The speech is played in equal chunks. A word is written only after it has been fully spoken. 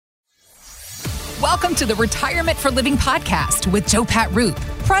Welcome to the Retirement for Living podcast with Joe Pat Roop,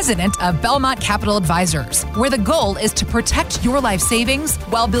 president of Belmont Capital Advisors, where the goal is to protect your life savings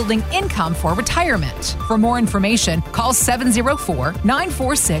while building income for retirement. For more information, call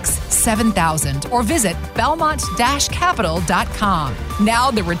 704-946-7000 or visit belmont-capital.com.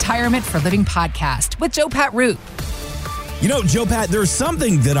 Now, the Retirement for Living podcast with Joe Pat Roop. You know, Joe Pat, there's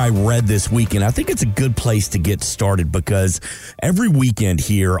something that I read this weekend. I think it's a good place to get started because every weekend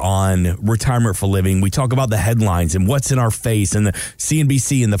here on Retirement for Living, we talk about the headlines and what's in our face and the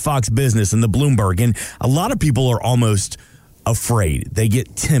CNBC and the Fox Business and the Bloomberg. And a lot of people are almost afraid. They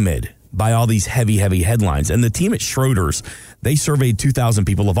get timid by all these heavy headlines. And the team at Schroders, they surveyed 2,000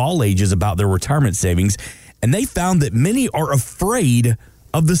 people of all ages about their retirement savings, and they found that many are afraid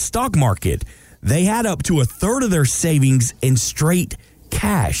of the stock market. They had up to a third of their savings in straight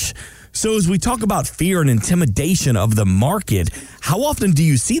cash. So as we talk about fear and intimidation of the market, how often do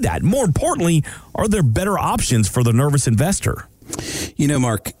you see that? More importantly, are there better options for the nervous investor? You know,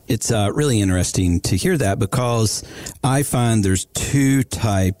 Mark, it's really interesting to hear that because I find there's two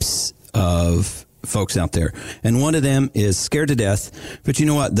types of folks out there. And one of them is scared to death. But you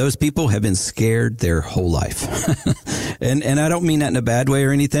know what? Those people have been scared their whole life. and I don't mean that in a bad way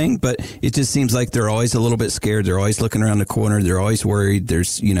or anything, but it just seems like they're always a little bit scared. They're always looking around the corner. They're always worried.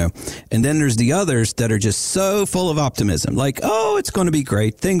 And then there's the others that are just so full of optimism. Like, oh, it's going to be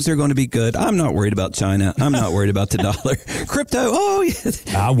great. Things are going to be good. I'm not worried about China. I'm not worried about the dollar. Crypto. Oh, yeah.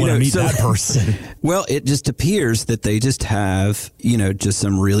 I want to meet that person. Well, it just appears that they just have, just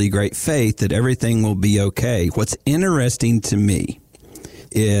some really great faith that everything will be okay. What's interesting to me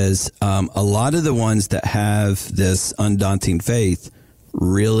is a lot of the ones that have this undaunting faith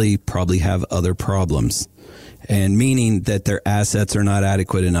really probably have other problems. And meaning that their assets are not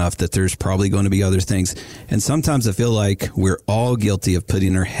adequate enough, that there's probably going to be other things. And sometimes I feel like we're all guilty of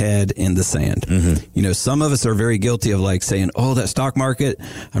putting our head in the sand. Mm-hmm. Some of us are very guilty of like saying, oh, that stock market,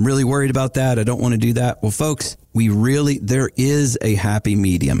 I'm really worried about that. I don't want to do that. Well, folks, there is a happy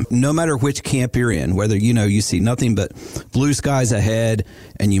medium. No matter which camp you're in, whether, you see nothing but blue skies ahead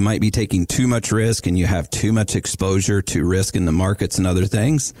and you might be taking too much risk and you have too much exposure to risk in the markets and other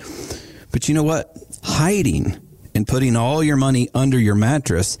things. But you know what? Hiding and putting all your money under your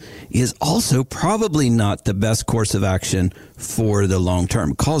mattress is also probably not the best course of action for the long term.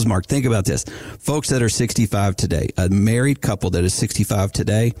 Because, Mark, think about this. Folks that are 65 today, a married couple that is 65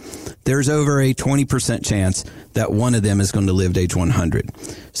 today, there's over a 20% chance that one of them is going to live to age 100.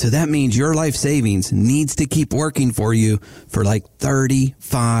 So that means your life savings needs to keep working for you for like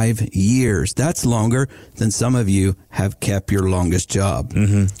 35 years. That's longer than some of you have kept your longest job.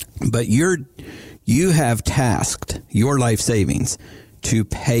 Mm-hmm. But you have tasked your life savings to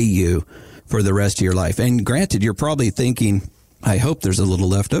pay you for the rest of your life. And granted, you're probably thinking, I hope there's a little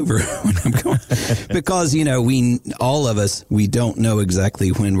left over when I'm going. Because, all of us, we don't know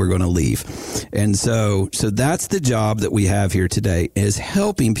exactly when we're going to leave. And so that's the job that we have here today, is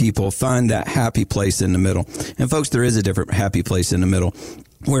helping people find that happy place in the middle. And folks, there is a different happy place in the middle,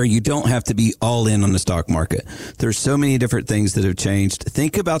 where you don't have to be all in on the stock market. There's so many different things that have changed.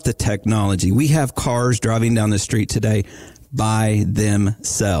 Think about the technology. We have cars driving down the street today by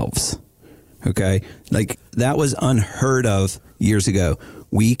themselves. Okay? Like, that was unheard of years ago.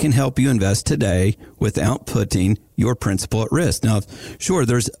 We can help you invest today without putting your principal at risk. Now, sure,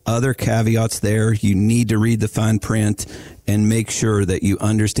 there's other caveats there. You need to read the fine print and make sure that you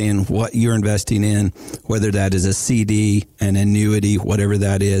understand what you're investing in, whether that is a CD, an annuity, whatever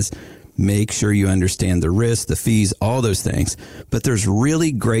that is. Make sure you understand the risk, the fees, all those things. But there's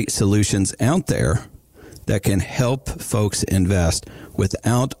really great solutions out there that can help folks invest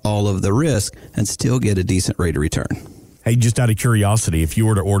without all of the risk and still get a decent rate of return. Hey, just out of curiosity, if you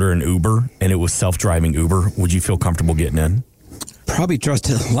were to order an Uber and it was self-driving Uber, would you feel comfortable getting in? Probably trust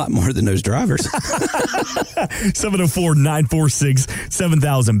it a lot more than those drivers.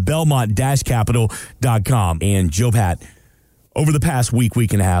 704-946-7000, Belmont-Capital.com. And Joe Pat, over the past week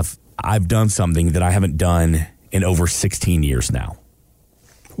and a half, I've done something that I haven't done in over 16 years now.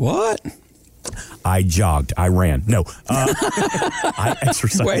 What? I jogged. I ran. No. I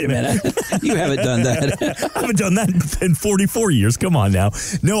exercised. Wait a minute. You haven't done that. I haven't done that in 44 years. Come on now.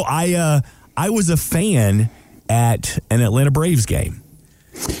 No, I was a fan at an Atlanta Braves game.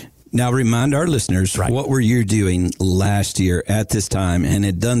 Now, remind our listeners, What were you doing last year at this time? And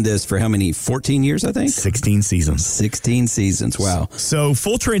had done this for how many? 14 years, I think? 16 seasons. 16 seasons. Wow. So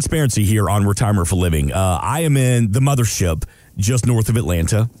full transparency here on Retirement for Living. I am in the mothership just north of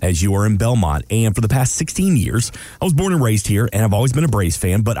Atlanta, as you are in Belmont. And for the past 16 years, I was born and raised here, and I've always been a Braves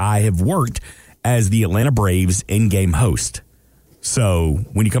fan, but I have worked as the Atlanta Braves in-game host. So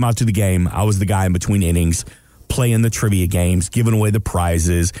when you come out to the game, I was the guy in between innings, playing the trivia games, giving away the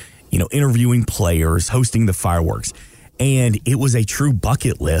prizes, interviewing players, hosting the fireworks. And it was a true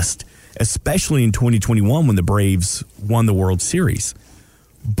bucket list, especially in 2021 when the Braves won the World Series.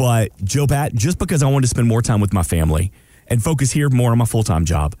 But Joe Pat, just because I wanted to spend more time with my family and focus here more on my full-time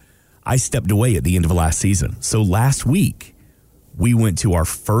job, I stepped away at the end of last season. So last week, we went to our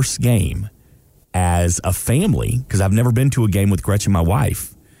first game as a family, because I've never been to a game with Gretchen, my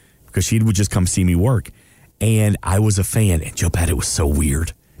wife, because she would just come see me work. And I was a fan. And Joe Pat, it was so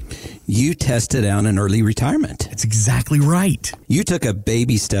weird. You tested out an early retirement. That's exactly right. You took a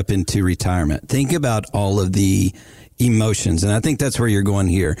baby step into retirement. Think about all of the emotions. And I think that's where you're going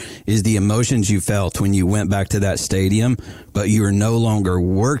here, is the emotions you felt when you went back to that stadium, but you are no longer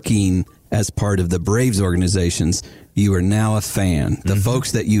working as part of the Braves organizations. You are now a fan. The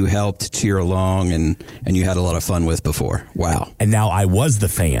folks that you helped cheer along and you had a lot of fun with before. Wow. And now I was the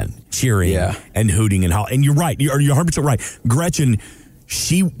fan cheering and hooting and hollering. And you're right. You're 100% right. Gretchen,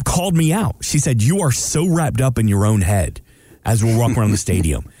 she called me out. She said, you are so wrapped up in your own head as we're walking around the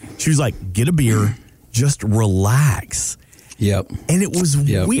stadium. She was like, get a beer, just relax. Yep. And it was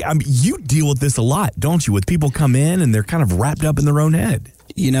weird. I mean, you deal with this a lot, don't you? With people come in and they're kind of wrapped up in their own head.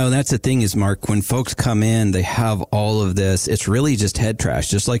 That's the thing is, Mark, when folks come in, they have all of this. It's really just head trash,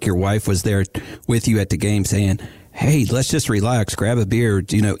 just like your wife was there with you at the game saying, hey, let's just relax, grab a beer,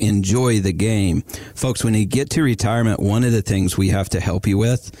 enjoy the game. Folks, when you get to retirement, one of the things we have to help you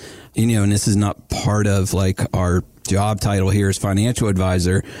with, and this is not part of like our job title here as financial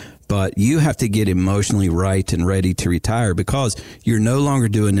advisor, but you have to get emotionally right and ready to retire because you're no longer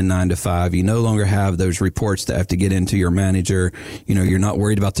doing the 9 to 5. You no longer have those reports that have to get into your manager. You're not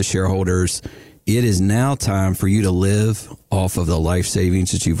worried about the shareholders. It is now time for you to live off of the life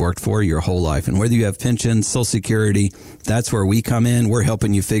savings that you've worked for your whole life. And whether you have pensions, Social Security, that's where we come in. We're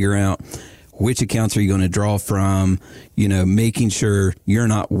helping you figure out which accounts are you going to draw from, making sure you're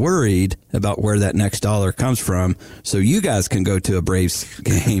not worried about where that next dollar comes from. So you guys can go to a Braves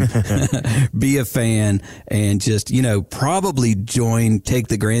game, be a fan, and just, probably take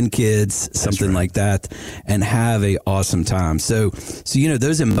the grandkids, something like that, and have a awesome time. So,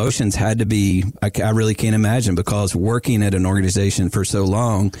 those emotions had to be, I really can't imagine, because working at an organization for so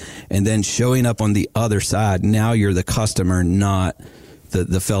long and then showing up on the other side, now you're the customer, not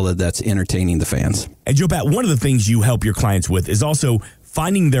the fella that's entertaining the fans. And Joe Pat, one of the things you help your clients with is also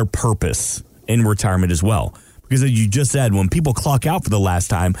finding their purpose in retirement as well. Because as you just said, when people clock out for the last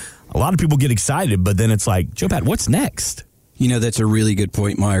time, a lot of people get excited, but then it's like, Joe Pat, what's next? That's a really good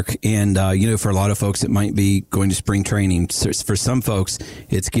point, Mark. And, for a lot of folks, it might be going to spring training. For some folks,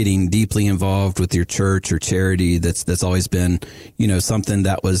 it's getting deeply involved with your church or charity. That's always been, something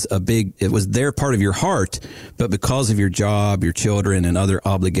that was it was their part of your heart. But because of your job, your children, and other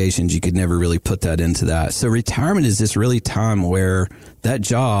obligations, you could never really put that into that. So retirement is this really time where that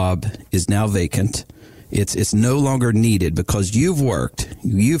job is now vacant. It's no longer needed because you've worked,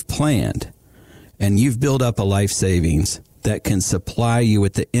 you've planned, and you've built up a life savings that can supply you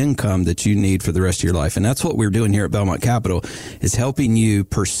with the income that you need for the rest of your life. And that's what we're doing here at Belmont Capital, is helping you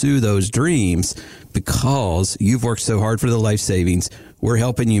pursue those dreams because you've worked so hard for the life savings. We're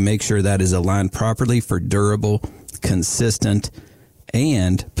helping you make sure that is aligned properly for durable, consistent,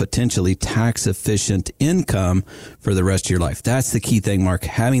 and potentially tax efficient income for the rest of your life. That's the key thing, Mark,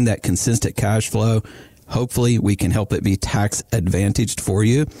 having that consistent cash flow. Hopefully we can help it be tax advantaged for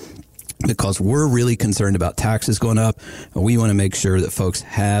you, because we're really concerned about taxes going up. And we want to make sure that folks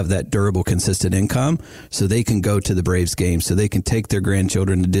have that durable, consistent income so they can go to the Braves game, so they can take their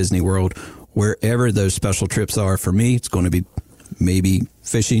grandchildren to Disney World, wherever those special trips are. For me, it's going to be maybe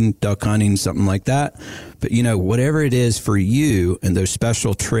fishing, duck hunting, something like that. But, whatever it is for you and those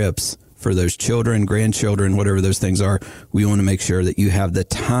special trips for those children, grandchildren, whatever those things are, we want to make sure that you have the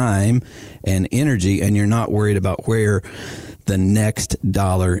time and energy and you're not worried about where the next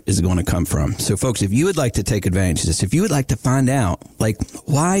dollar is going to come from. So folks, if you would like to take advantage of this, if you would like to find out,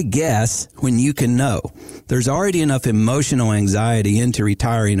 why guess when you can know? There's already enough emotional anxiety into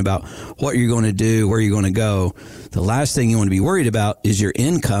retiring about what you're going to do, where you're going to go. The last thing you want to be worried about is your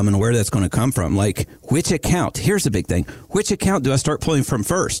income and where that's going to come from. Which account? Here's the big thing. Which account do I start pulling from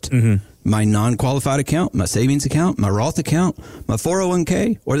first? Mm-hmm. My non-qualified account, my savings account, my Roth account, my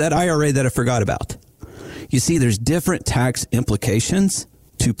 401k, or that IRA that I forgot about? You see, there's different tax implications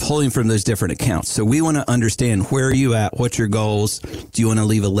to pulling from those different accounts. So we want to understand, where are you at? What's your goals? Do you want to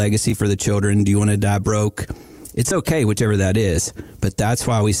leave a legacy for the children? Do you want to die broke? It's okay, whichever that is. But that's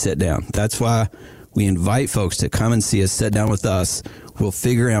why we sit down. That's why we invite folks to come and see us, sit down with us. We'll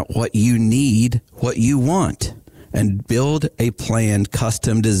figure out what you need, what you want. and build a plan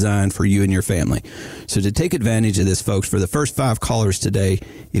custom designed for you and your family. So to take advantage of this, folks, for the first 5 callers today,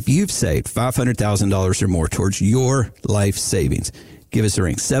 if you've saved $500,000 or more towards your life savings, give us a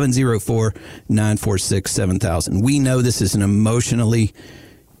ring, 704-946-7000. We know this is an emotionally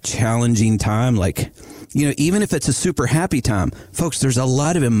challenging time. Like, you know, even if it's a super happy time, folks, there's a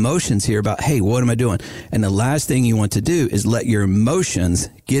lot of emotions here about, hey, what am I doing? And the last thing you want to do is let your emotions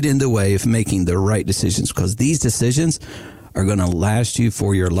get in the way of making the right decisions, because these decisions are going to last you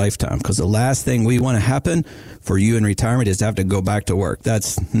for your lifetime. Because the last thing we want to happen for you in retirement is to have to go back to work.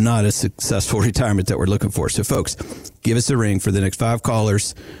 That's not a successful retirement that we're looking for. So, folks, give us a ring for the next 5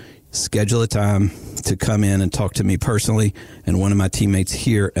 callers. Schedule a time to come in and talk to me personally and one of my teammates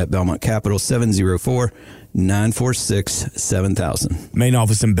here at Belmont Capital, 704-946-7000. Main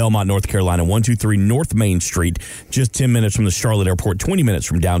office in Belmont, North Carolina, 123 North Main Street, just 10 minutes from the Charlotte Airport, 20 minutes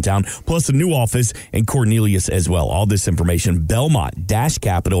from downtown, plus a new office in Cornelius as well. All this information,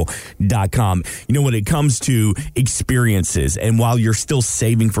 belmont-capital.com. You know, when it comes to experiences, and while you're still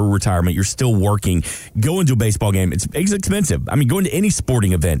saving for retirement, you're still working, going to a baseball game, it's expensive. I mean, going to any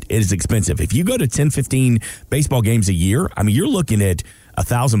sporting event, it is expensive. If you go to 10, 15 baseball games a year, I mean, you're looking at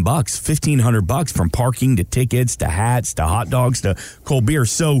 $1,000, $1,500 from parking to tickets to hats to hot dogs to cold beer.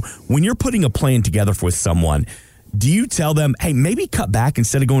 So when you're putting a plan together with someone, do you tell them, hey, maybe cut back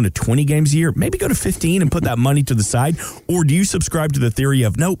instead of going to 20 games a year, maybe go to 15 and put that money to the side? Or do you subscribe to the theory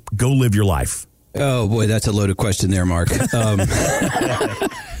of, nope, go live your life? Oh, boy, that's a loaded question there, Mark.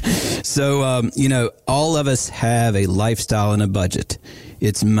 You know, all of us have a lifestyle and a budget.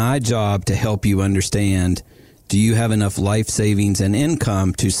 It's my job to help you understand, do you have enough life savings and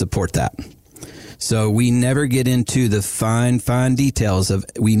income to support that? So we never get into the fine details of,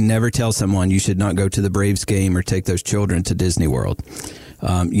 we never tell someone you should not go to the Braves game or take those children to Disney World.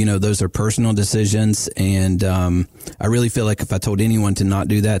 You know, those are personal decisions. And I really feel like if I told anyone to not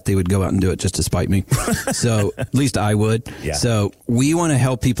do that, they would go out and do it just to spite me. So at least I would. Yeah. So we want to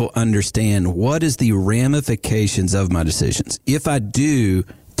help people understand, what is the ramifications of my decisions. If I do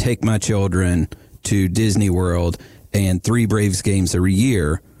take my children to Disney World and 3 Braves games a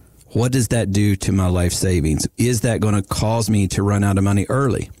year, what does that do to my life savings? Is that going to cause me to run out of money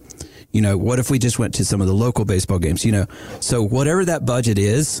early? You know, what if we just went to some of the local baseball games? You know, so whatever that budget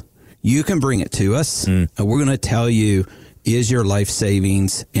is, you can bring it to us. And we're going to tell you, is your life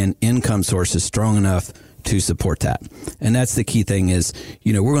savings and income sources strong enough to support that? And that's the key thing is,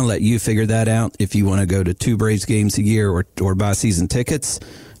 you know, we're going to let you figure that out. If you want to go to 2 Braves games a year or buy season tickets,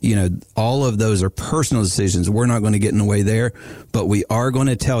 you know, all of those are personal decisions. We're not going to get in the way there, but we are going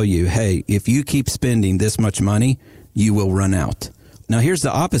to tell you, hey, if you keep spending this much money, you will run out. Now, here's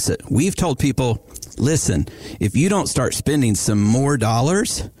the opposite. We've told people, listen, if you don't start spending some more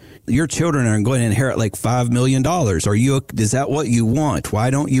dollars, your children are going to inherit like $5 million. Is that what you want? Why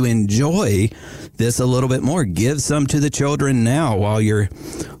don't you enjoy this a little bit more? Give some to the children now while you're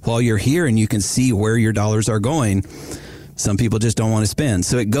here, and you can see where your dollars are going. Some people just don't want to spend.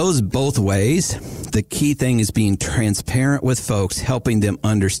 So it goes both ways. The key thing is being transparent with folks, helping them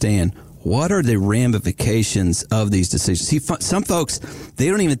understand, what are the ramifications of these decisions? See, some folks, they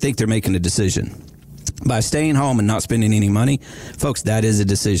don't even think they're making a decision. By staying home and not spending any money, folks, that is a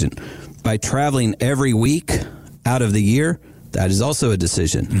decision. By traveling every week out of the year, that is also a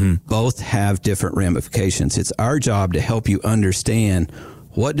decision. Mm-hmm. Both have different ramifications. It's our job to help you understand,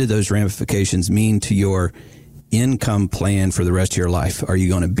 what do those ramifications mean to your income plan for the rest of your life? Are you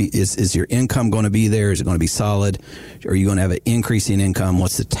going to be, is your income going to be there? Is it going to be solid? Are you going to have an increasing income?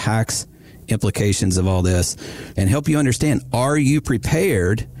 What's the tax implications of all this? And help you understand, are you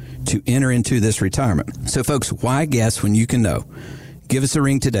prepared to enter into this retirement? So folks, why guess when you can know? Give us a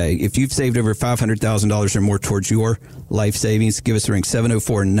ring today. If you've saved over $500,000 or more towards your life savings, give us a ring,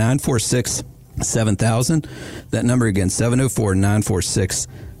 704-946-7000. That number again,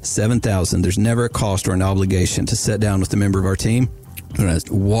 704-946-7000. There's never a cost or an obligation to sit down with a member of our team. I'm going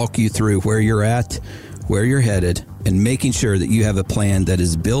to walk you through where you're at, where you're headed, and making sure that you have a plan that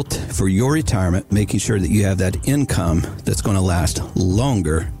is built for your retirement, making sure that you have that income that's going to last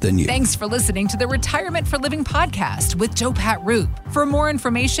longer than you. Thanks for listening to the Retirement for Living podcast with Joe Pat Roop. For more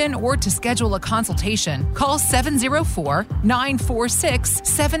information or to schedule a consultation, call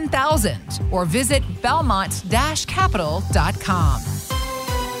 704-946-7000 or visit belmont-capital.com.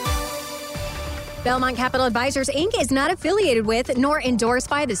 Belmont Capital Advisors, Inc. is not affiliated with nor endorsed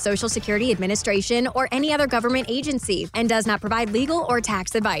by the Social Security Administration or any other government agency and does not provide legal or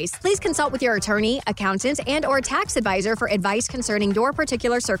tax advice. Please consult with your attorney, accountant, and or tax advisor for advice concerning your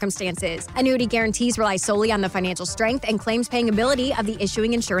particular circumstances. Annuity guarantees rely solely on the financial strength and claims paying ability of the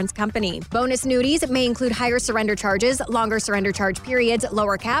issuing insurance company. Bonus annuities may include higher surrender charges, longer surrender charge periods,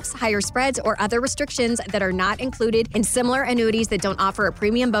 lower caps, higher spreads, or other restrictions that are not included in similar annuities that don't offer a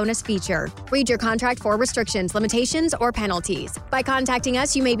premium bonus feature. Read your contract for restrictions, limitations, or penalties. By contacting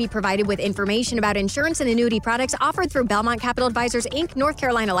us, you may be provided with information about insurance and annuity products offered through Belmont Capital Advisors, Inc., North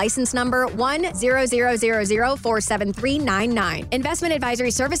Carolina license number 10000047399. Investment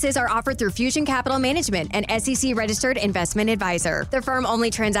advisory services are offered through Fusion Capital Management, an SEC-registered investment advisor. The firm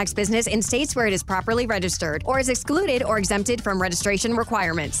only transacts business in states where it is properly registered or is excluded or exempted from registration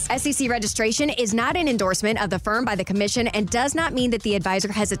requirements. SEC registration is not an endorsement of the firm by the Commission and does not mean that the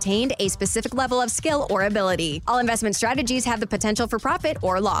advisor has attained a specific level of skill or ability. All investment strategies have the potential for profit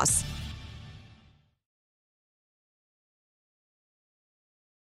or loss.